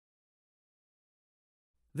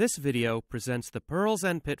This video presents the pearls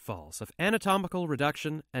and pitfalls of anatomical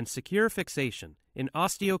reduction and secure fixation in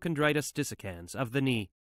osteochondritis dissecans of the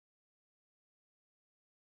knee.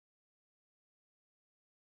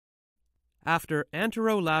 After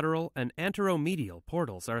anterolateral and anteromedial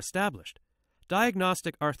portals are established,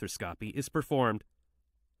 diagnostic arthroscopy is performed.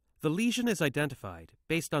 The lesion is identified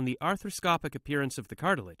based on the arthroscopic appearance of the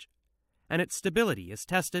cartilage, and its stability is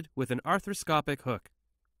tested with an arthroscopic hook.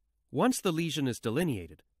 Once the lesion is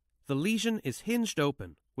delineated, the lesion is hinged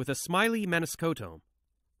open with a smiley meniscotome,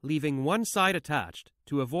 leaving one side attached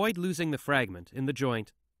to avoid losing the fragment in the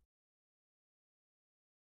joint.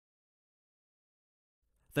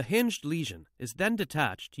 The hinged lesion is then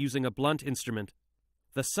detached using a blunt instrument.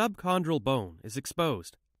 The subchondral bone is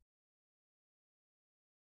exposed,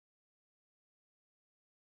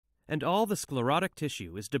 and all the sclerotic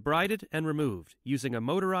tissue is debrided and removed using a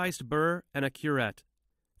motorized burr and a curette.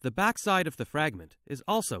 The backside of the fragment is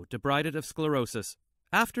also debrided of sclerosis.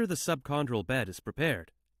 After the subchondral bed is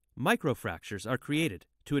prepared, microfractures are created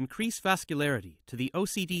to increase vascularity to the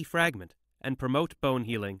OCD fragment and promote bone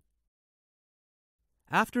healing.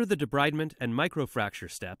 After the debridement and microfracture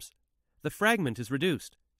steps, the fragment is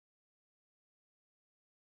reduced,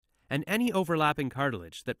 and any overlapping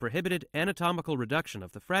cartilage that prohibited anatomical reduction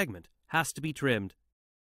of the fragment has to be trimmed.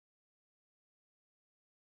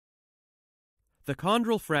 The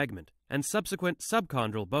chondral fragment and subsequent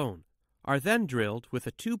subchondral bone are then drilled with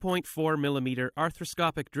a 2.4 mm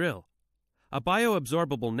arthroscopic drill. A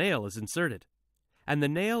bioabsorbable nail is inserted, and the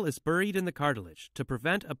nail is buried in the cartilage to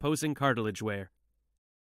prevent opposing cartilage wear.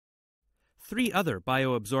 3 other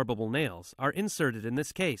bioabsorbable nails are inserted in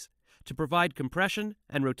this case to provide compression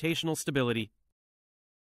and rotational stability.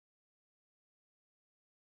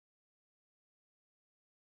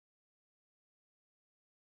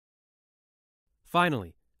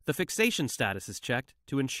 Finally, the fixation status is checked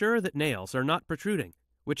to ensure that nails are not protruding,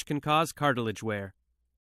 which can cause cartilage wear.